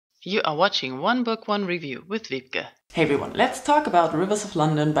You are watching One Book, One Review with Wiebke. Hey everyone, let's talk about Rivers of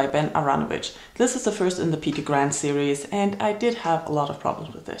London by Ben Aaronovitch. This is the first in the Peter Grant series, and I did have a lot of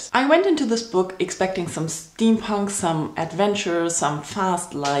problems with this. I went into this book expecting some steampunk, some adventure, some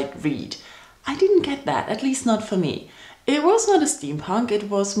fast, light read. I didn't get that, at least not for me. It was not a steampunk, it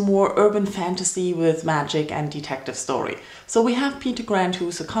was more urban fantasy with magic and detective story. So we have Peter Grant,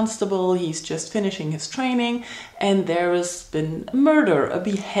 who's a constable, he's just finishing his training, and there has been a murder, a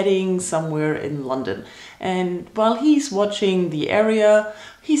beheading somewhere in London. And while he's watching the area,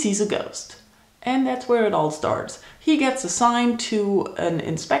 he sees a ghost. And that's where it all starts. He gets assigned to an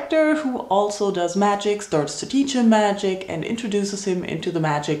inspector who also does magic, starts to teach him magic, and introduces him into the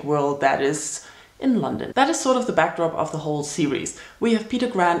magic world that is in London. That is sort of the backdrop of the whole series. We have Peter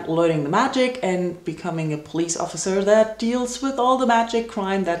Grant learning the magic and becoming a police officer that deals with all the magic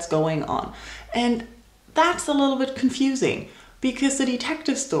crime that's going on. And that's a little bit confusing because the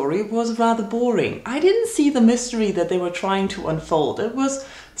detective story was rather boring. I didn't see the mystery that they were trying to unfold. It was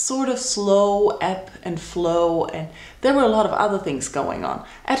sort of slow, ebb and flow, and there were a lot of other things going on.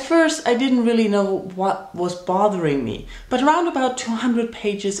 At first, I didn't really know what was bothering me, but around about 200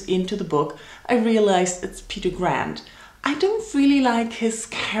 pages into the book, I realized it's Peter Grant. I don't really like his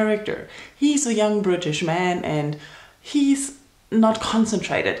character. He's a young British man and he's not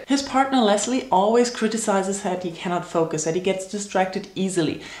concentrated. His partner Leslie always criticizes that he cannot focus, that he gets distracted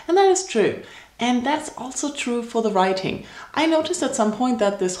easily, and that is true. And that's also true for the writing. I noticed at some point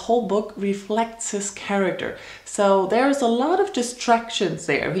that this whole book reflects his character. So there's a lot of distractions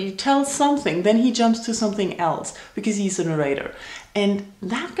there. He tells something, then he jumps to something else because he's a narrator. And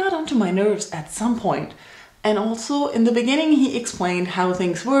that got onto my nerves at some point. And also in the beginning he explained how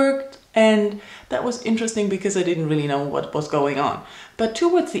things worked, and that was interesting because I didn't really know what was going on. But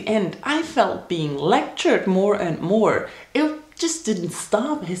towards the end I felt being lectured more and more. It just didn't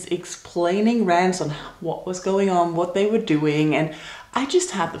stop, his explaining rants on what was going on, what they were doing, and I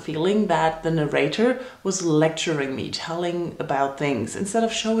just had the feeling that the narrator was lecturing me, telling about things instead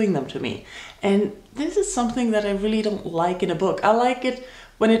of showing them to me. And this is something that I really don't like in a book. I like it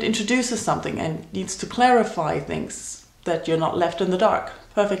when it introduces something and needs to clarify things, that you're not left in the dark.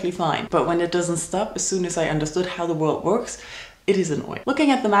 Perfectly fine. But when it doesn't stop as soon as I understood how the world works, it is annoying.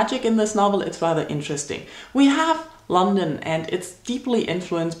 Looking at the magic in this novel, it's rather interesting. We have London and it's deeply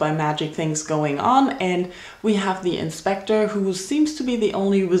influenced by magic things going on, and we have the inspector who seems to be the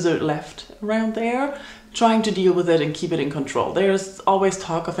only wizard left around there, trying to deal with it and keep it in control. There's always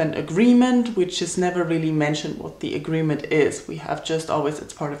talk of an agreement, which is never really mentioned what the agreement is. We have just always,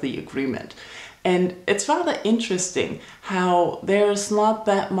 it's part of the agreement. And it's rather interesting how there's not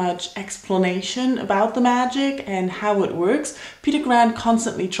that much explanation about the magic and how it works. Peter Grant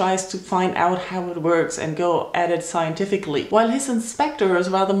constantly tries to find out how it works and go at it scientifically, while his inspector is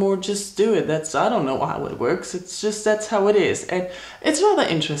rather more just do it. I don't know how it works, it's just that's how it is. And it's rather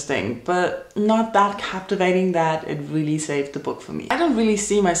interesting, but not that captivating that it really saved the book for me. I don't really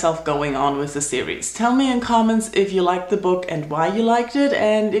see myself going on with the series. Tell me in comments if you liked the book and why you liked it,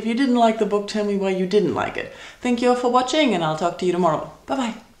 and if you didn't like the book, tell me why you didn't like it. Thank you all for watching, and I'll talk to you tomorrow. Bye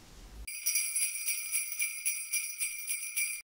bye!